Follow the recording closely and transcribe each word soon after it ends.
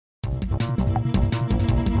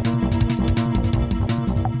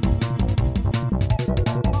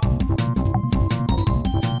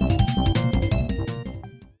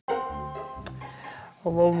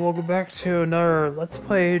Hello and welcome back to another Let's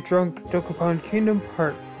Play Drunk Dokapon Kingdom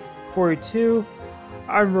Part 42.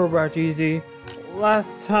 I'm Robot Easy.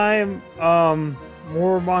 Last time,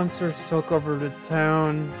 more monsters took over the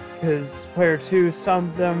town because player 2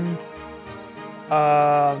 summoned them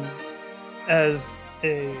as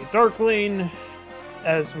a Darkling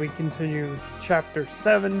as we continue Chapter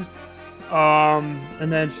 7.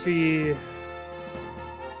 And then she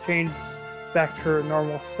changed back to her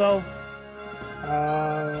normal self.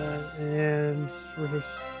 And we're just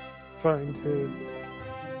trying to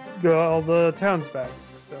get all the towns back.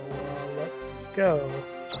 So, let's go.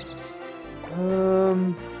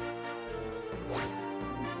 I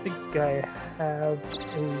think I have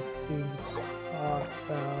anything to talk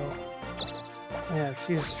about. Yeah,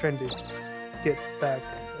 she's trying to get back,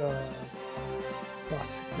 lots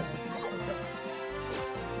of things.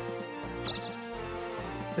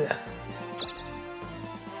 Okay. Yeah.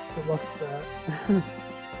 Good luck with that.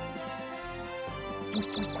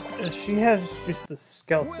 She has just the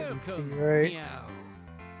skeleton thing, right? Meow.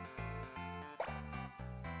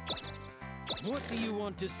 What do you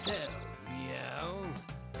want to sell, Meow?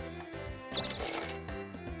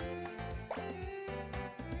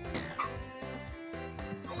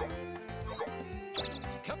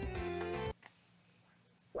 Come.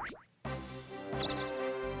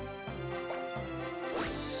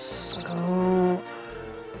 So...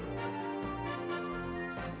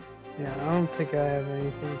 yeah, I don't think I have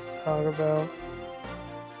anything to talk about.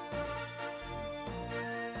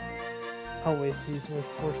 I'll wait to use my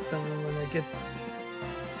force them when I get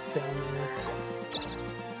down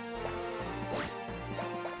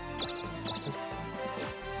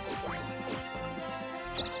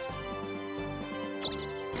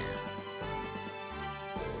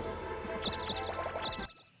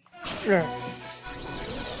there. Right.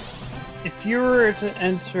 If you were to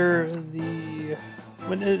enter the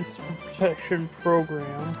Witness Protection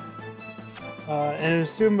Program and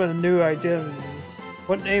assume a new identity,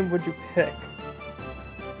 what name would you pick?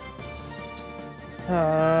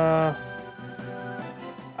 I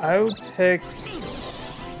would pick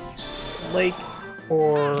Lake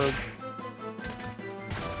or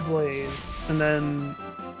Blaze, and then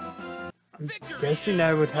I'm guessing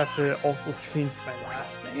I would have to also change my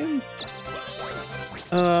last name.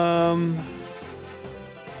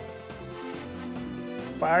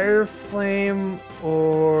 Fire Flame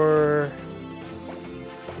or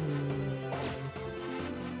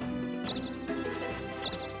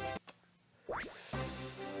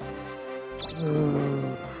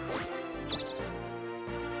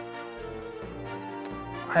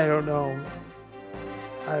I don't know.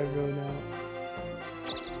 I really know.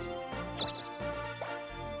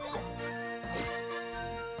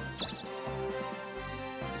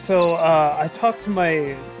 So I talked to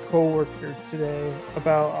my co-worker today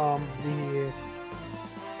about the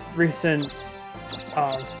recent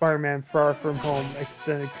Spider-Man Far From Home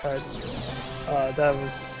extended cut that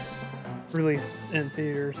was released in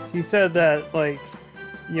theaters. He said that like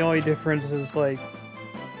the only difference is like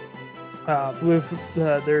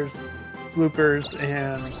there's bloopers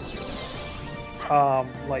and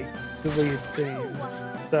like deleted scenes.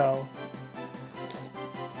 So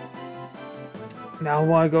now I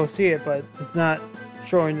want to go see it, but it's not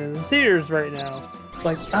showing in the theaters right now. It's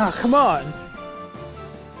like, come on!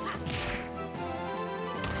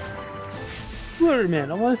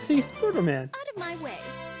 Spider-Man, I want to see Spider-Man. Out of my way.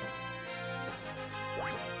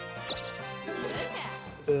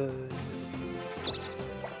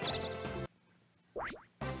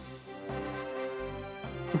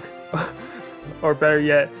 Or better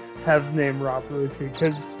yet, have the name Rob Lucci,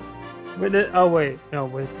 because Witness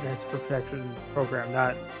Protection Program,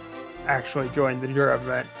 not actually join the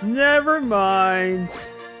government. Never mind.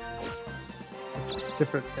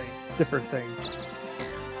 Different thing.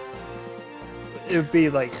 It would be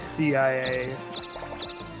like CIA,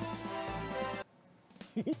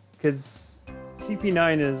 because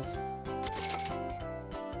CP9 is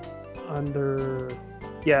under,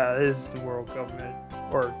 yeah, it is the world government,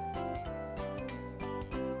 or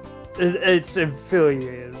it's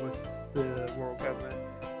affiliated with the world government.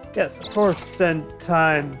 Yes, of course, spend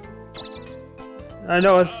time. I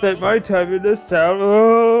know I spent my time in this town.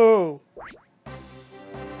 Oh!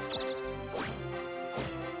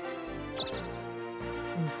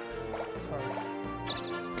 Sorry.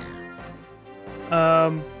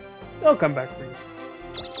 I'll come back for you.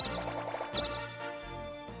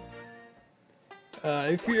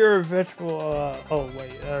 If you're a vegetable, oh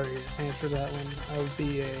wait, I already answered that one. I would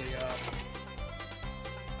be a,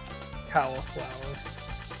 cauliflower.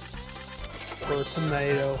 Or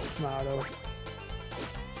tomato.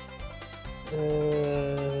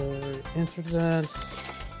 Answer to that.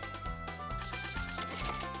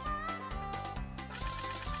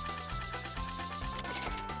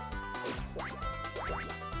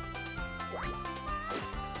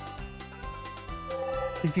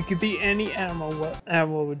 If you could be any animal, what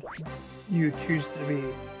animal would you choose to be?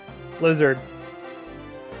 Lizard.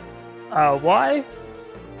 Why?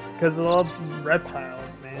 Because I love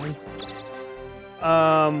reptiles, man.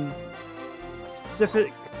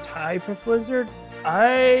 Specific type of lizard?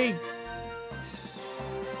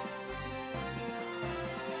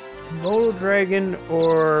 Komodo dragon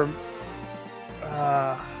or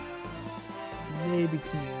maybe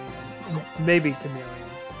chameleon. Maybe chameleon.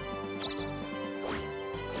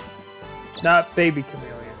 Not baby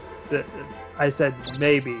chameleon. I said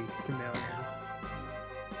maybe chameleon.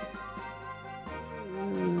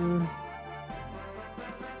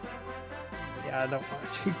 Yeah, I don't want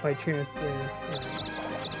to take my chance there.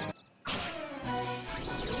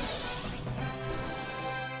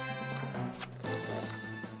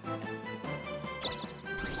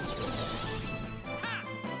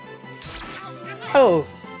 Oh,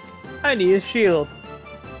 I need a shield.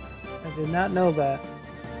 I did not know that.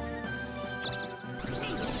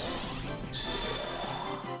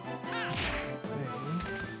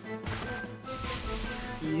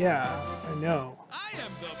 Yeah, I know. I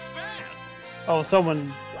am the best. Oh,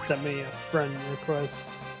 someone sent me a friend request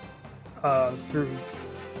through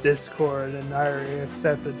Discord, and I already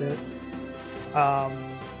accepted it.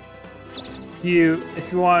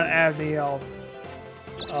 If you want to add me, I'll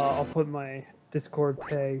put my Discord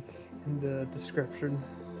tag in the description.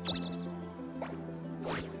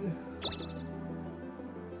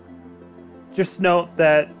 Just note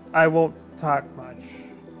that I won't talk much.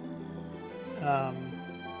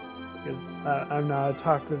 Because I'm not a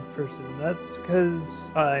talkative person. That's because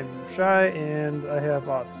I'm shy and I have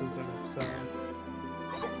autism, so.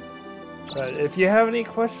 But if you have any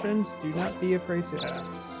questions, do not be afraid to ask.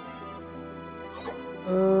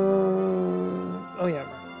 Oh yeah.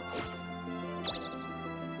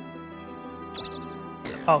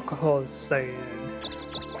 Alcohol is cyan.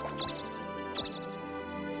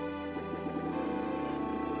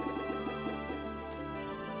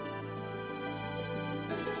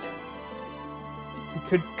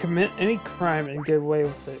 Could commit any crime and get away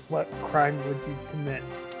with it, what crime would you commit?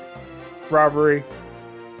 Robbery.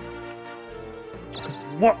 Because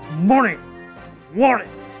what money? Want it?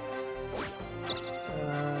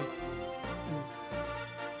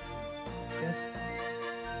 Guess.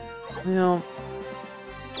 Well.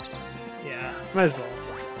 Yeah, might as well.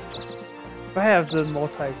 If I have the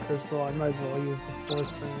multi-crystal, I might as well use the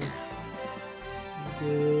force ring.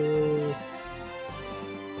 Go.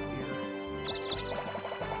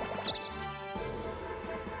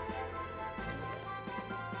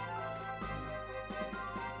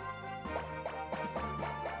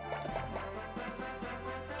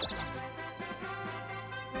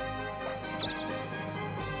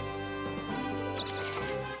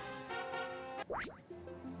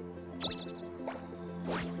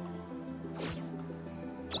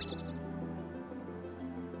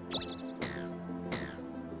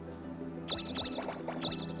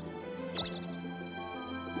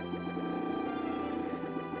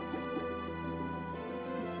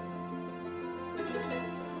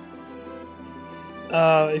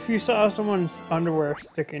 If you saw someone's underwear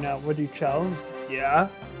sticking out, would you challenge? Yeah,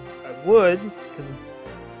 I would, because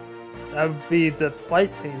that would be the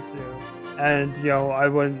polite thing to do. And, you know, I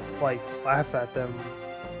wouldn't, like, laugh at them,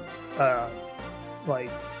 like,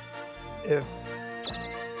 if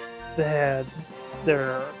they had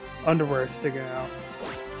their underwear sticking out.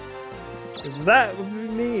 Because that would be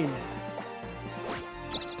mean.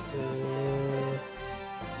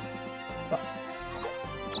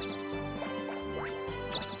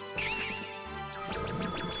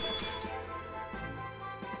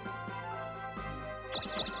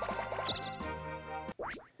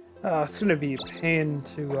 It's gonna be a pain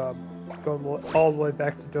to go all the way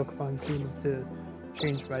back to Dokapon Kingdom to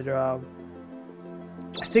change my job.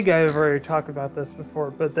 I think I've already talked about this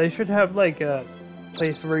before, but they should have like a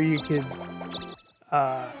place where you could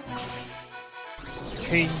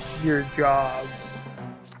change your job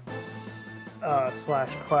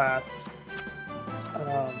slash class.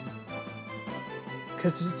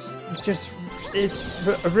 Because it's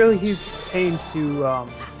a really huge pain to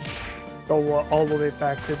go all the way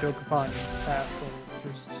back to Dokapon Castle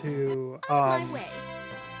just to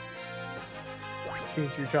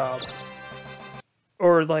change your job.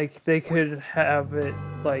 Or like they could have it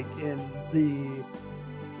like in the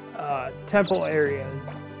temple areas.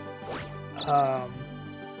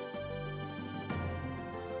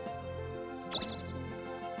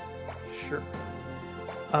 future.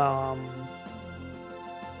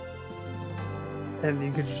 And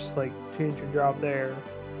you could just like change your job there.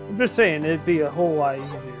 I'm just saying it'd be a whole lot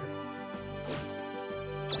easier.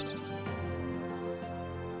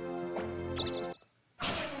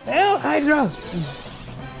 Hell, Hydra!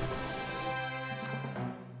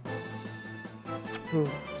 Ooh.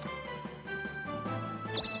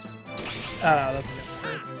 Ah, that's good.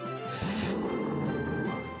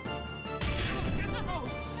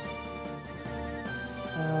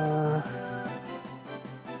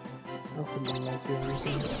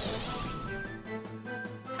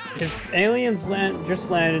 If aliens just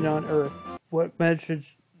landed on Earth, what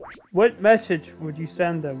message would you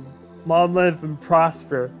send them? Long live and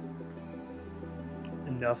prosper.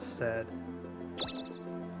 Enough said.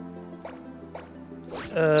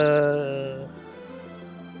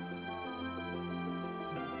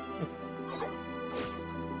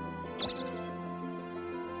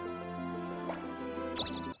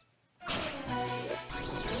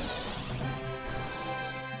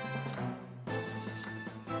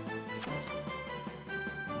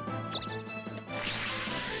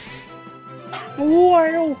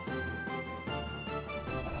 Wow.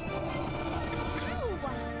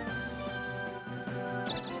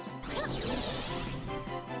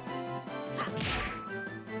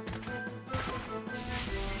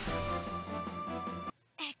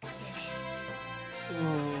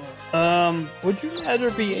 Would you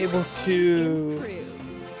rather be able to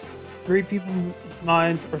read people's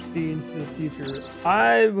minds or see into the future?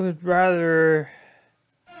 I would rather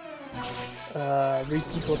read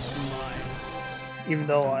people's minds, even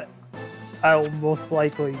though I will most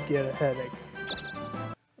likely get a headache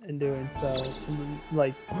in doing so.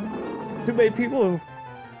 Like, too many people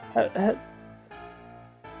who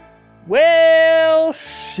well,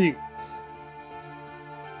 shoot.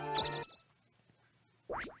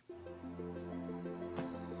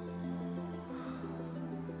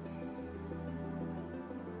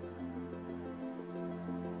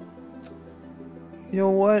 You know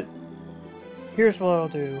what? Here's what I'll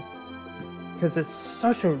do. Because it's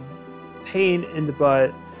such a pain in the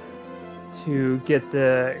butt to get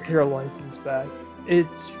the hero license back.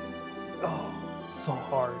 It's so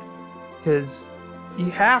hard. Because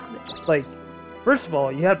you have to, like, first of all,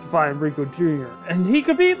 you have to find Rico Jr. And he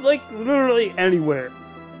could be, like, literally anywhere.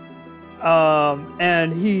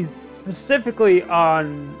 And he's specifically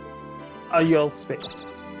on a yellow space.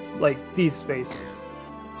 Like, these spaces.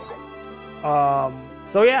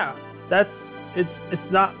 So yeah,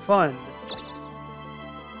 it's not fun.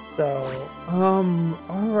 So,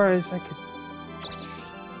 otherwise I could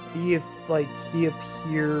see if, like, he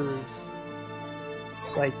appears,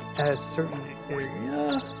 like, at a certain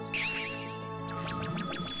area.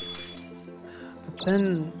 But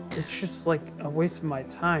then, it's just, like, a waste of my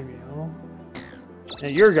time, you know?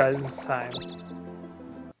 And your guys' time.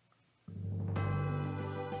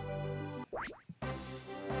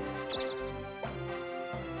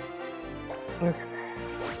 Okay.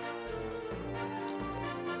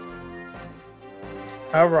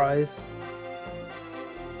 I'll rise.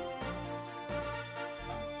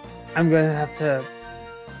 I'm gonna have to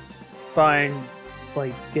find,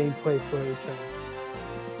 like, gameplay footage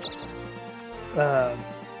of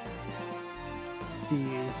the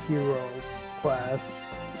hero class,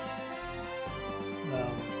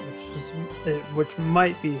 which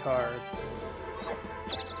might be hard.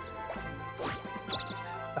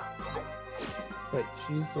 Wait,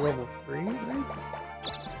 she's level 3, right?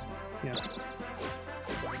 Yeah.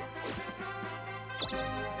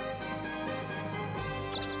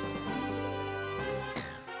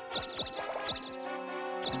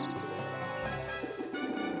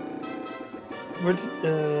 Would,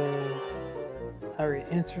 I already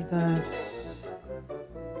answered that.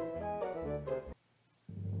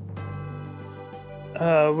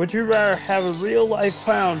 Would you rather have a real-life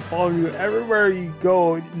clown follow you everywhere you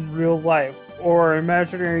go in real life, or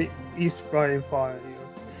imaginary Easter Bunny following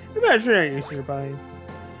you? Imaginary Easter Bunny.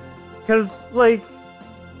 Because, like,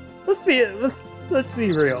 let's be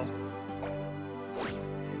real.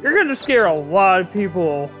 You're gonna scare a lot of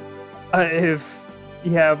people if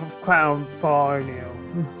you have a clown following you.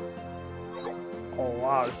 A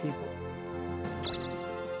lot of people.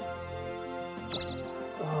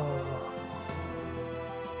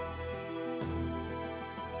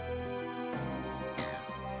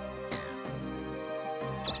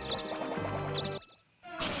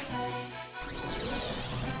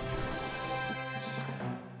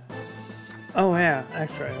 Oh yeah,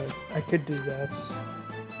 actually, I could do that.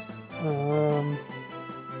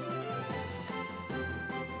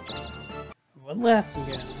 What lasts again?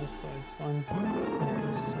 That's always fun.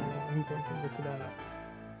 I'm going to look that up.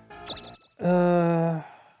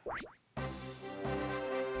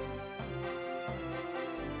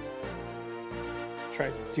 Try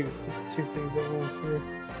to do two things at once here.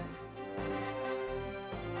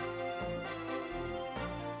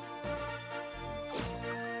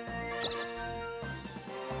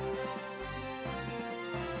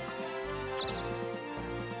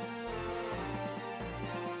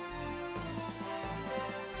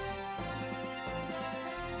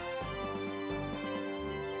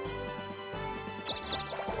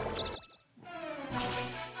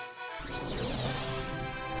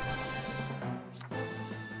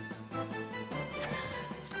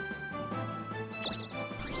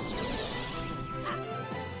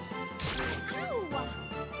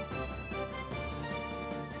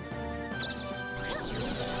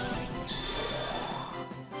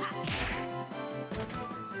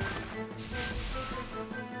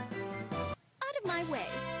 My way.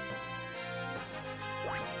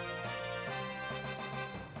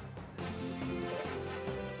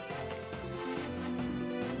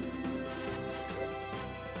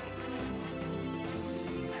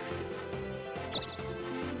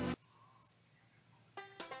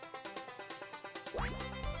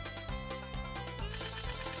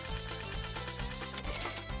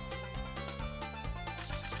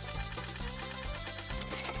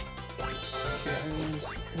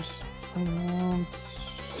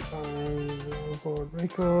 Forward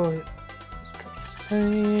Rico.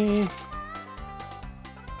 Hey.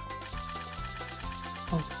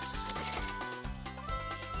 Oh.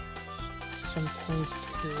 Sometimes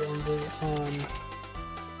randomly on.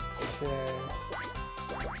 Okay.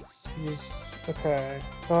 Okay.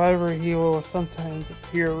 However, he will sometimes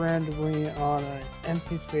appear randomly on an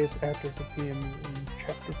empty space after defeating in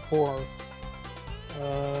Chapter 4.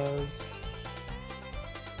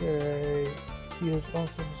 Okay. He is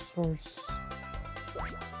also the source.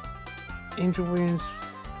 Angel Wings.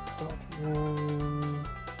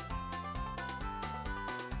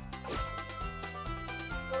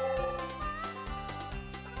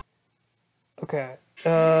 Okay.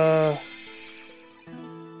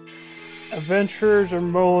 Adventurers are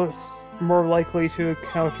more likely to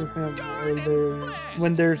encounter him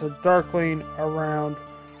when there's a darkling around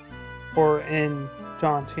or in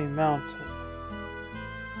Daunting Mountain.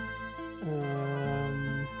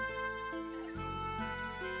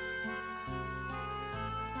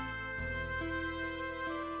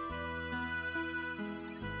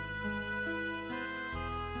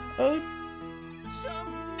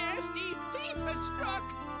 Some nasty thief has struck!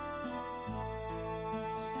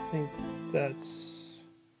 I think that's...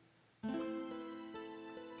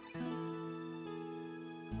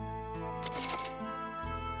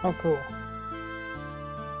 Oh, cool.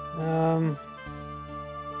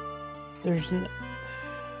 There's n...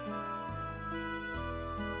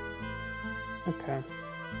 Okay.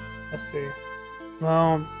 I see.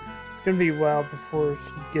 Well, it's gonna be a while before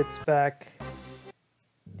she gets back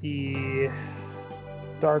the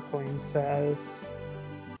Darkling says.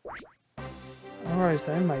 Otherwise,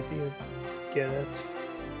 I might be able to get it.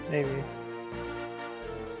 Maybe.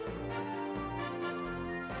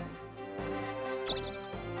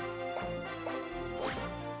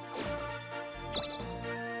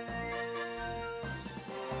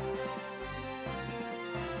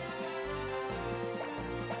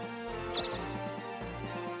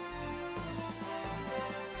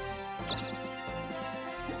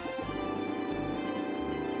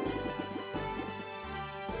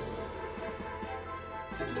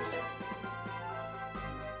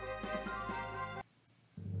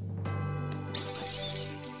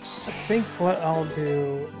 I think what I'll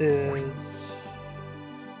do is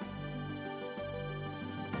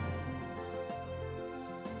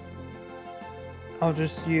I'll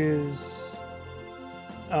just use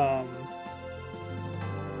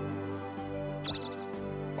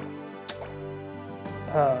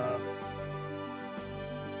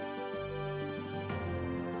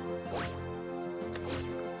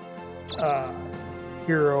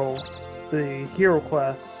the hero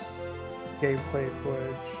class gameplay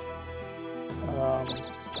footage.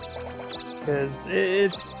 Because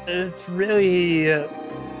it's really it's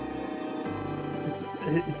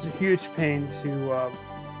a huge pain to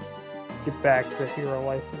get back the hero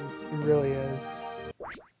license. It really is.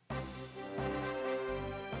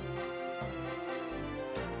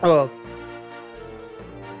 Oh,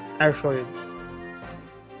 actually,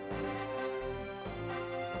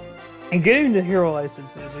 and getting the hero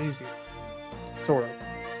license is easy, sort of.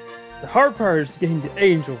 The hard part is getting the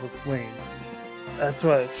angel with wings. That's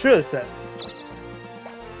what I should have said.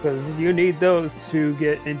 Because you need those to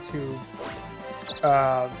get into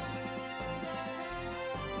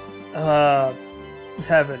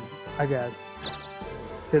Heaven, I guess,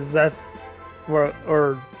 because that's where,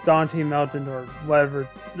 or Daunting Mountain, or whatever.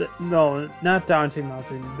 No, not Daunting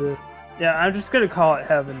Mountain. Yeah, I'm just gonna call it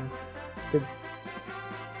Heaven, because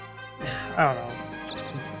I don't know.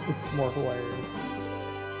 It's more hilarious.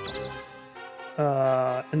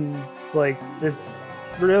 And like, there's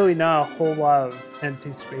really not a whole lot of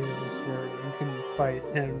empty spaces where you can fight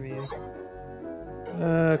enemies.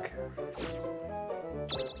 Okay.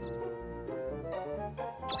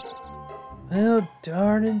 Well,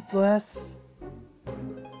 darn it, bless.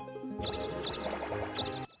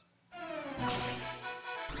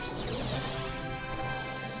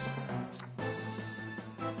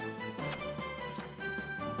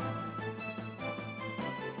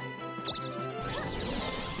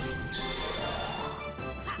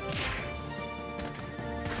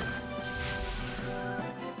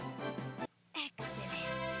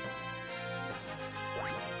 Excellent.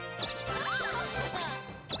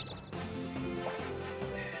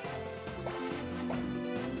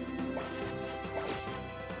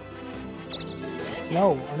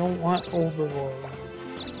 No, I don't want Overlord.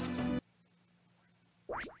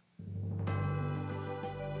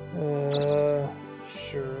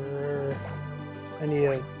 Sure. I need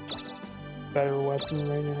a better weapon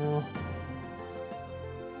right now.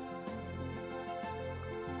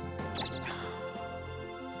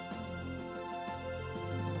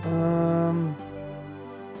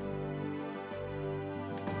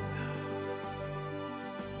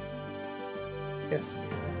 Yes.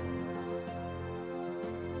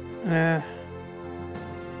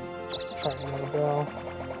 Try another bell.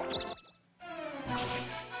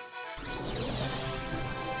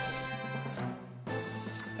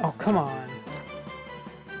 Oh, come on.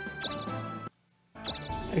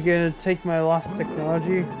 Are you gonna take my lost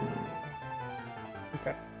technology?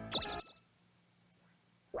 Okay.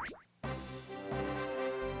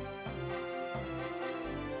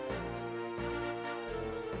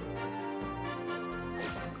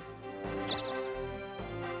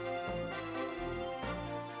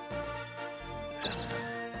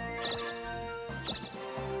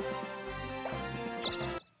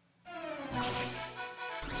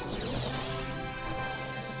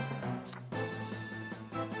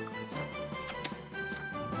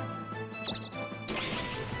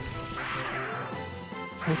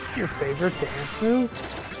 What's your favorite dance move?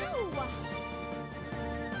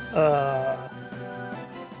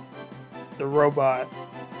 The robot.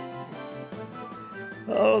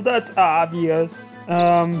 Oh, that's obvious.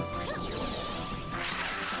 The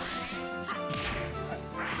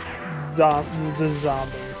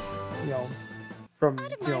zombie, you know, from,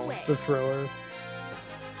 you know, the Thriller.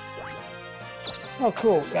 Oh,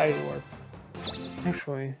 cool, guide work.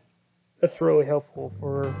 Actually, that's really helpful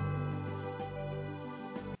for.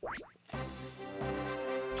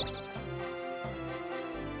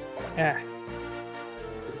 Yeah.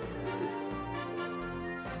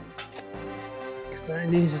 Because I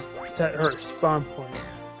need to set her spawn point.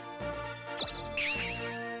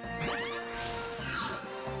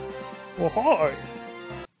 Well, hi!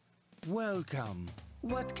 Welcome.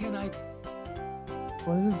 What can I...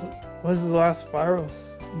 What is the last viral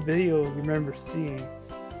video you remember seeing?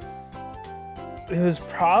 It was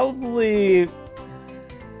probably...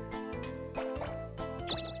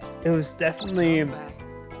 It was definitely...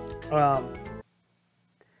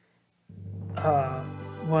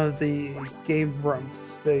 one of the Game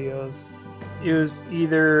Grumps videos. It was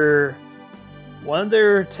either one of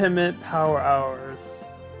their 10-minute power hours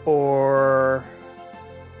or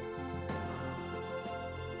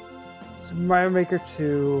Super Mario Maker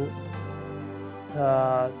 2,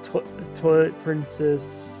 Toilet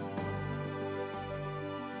Princess,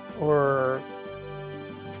 or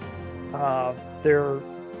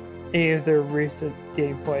any of their recent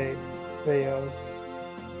gameplay videos.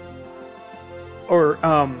 Or,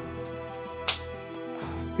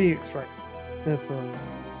 Phoenix, right? That's what it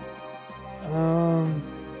was.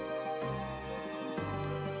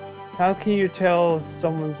 How can you tell if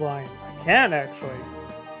someone's lying? I can't, actually.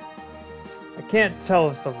 I can't tell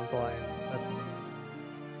if someone's lying.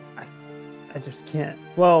 I just can't.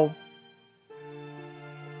 Well,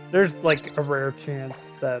 there's like a rare chance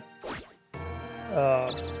that,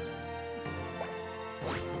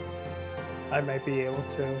 I might be able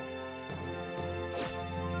to.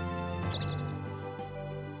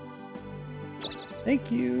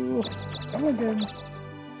 Thank you. Come again.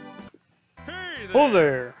 Hey there. Oh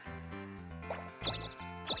there.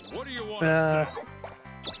 What do you want to sell?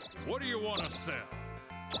 What do you want to sell?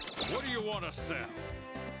 What do you want to sell?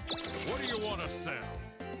 What do you want to sell?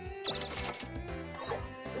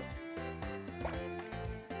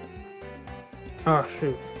 Oh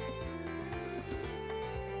shoot.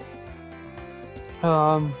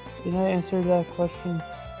 Did I answer that question?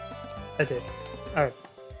 I did. Alright.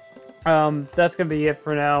 That's gonna be it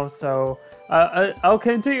for now. So, I'll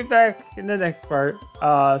continue back in the next part.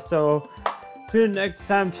 So tune in next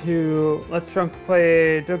time to Let's Drunk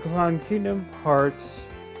play Dokapon Kingdom Hearts.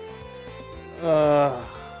 I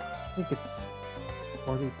think it's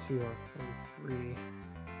 42 or 43.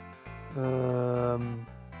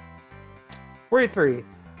 43.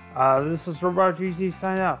 This is Robot GT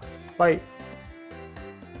sign out. Bye.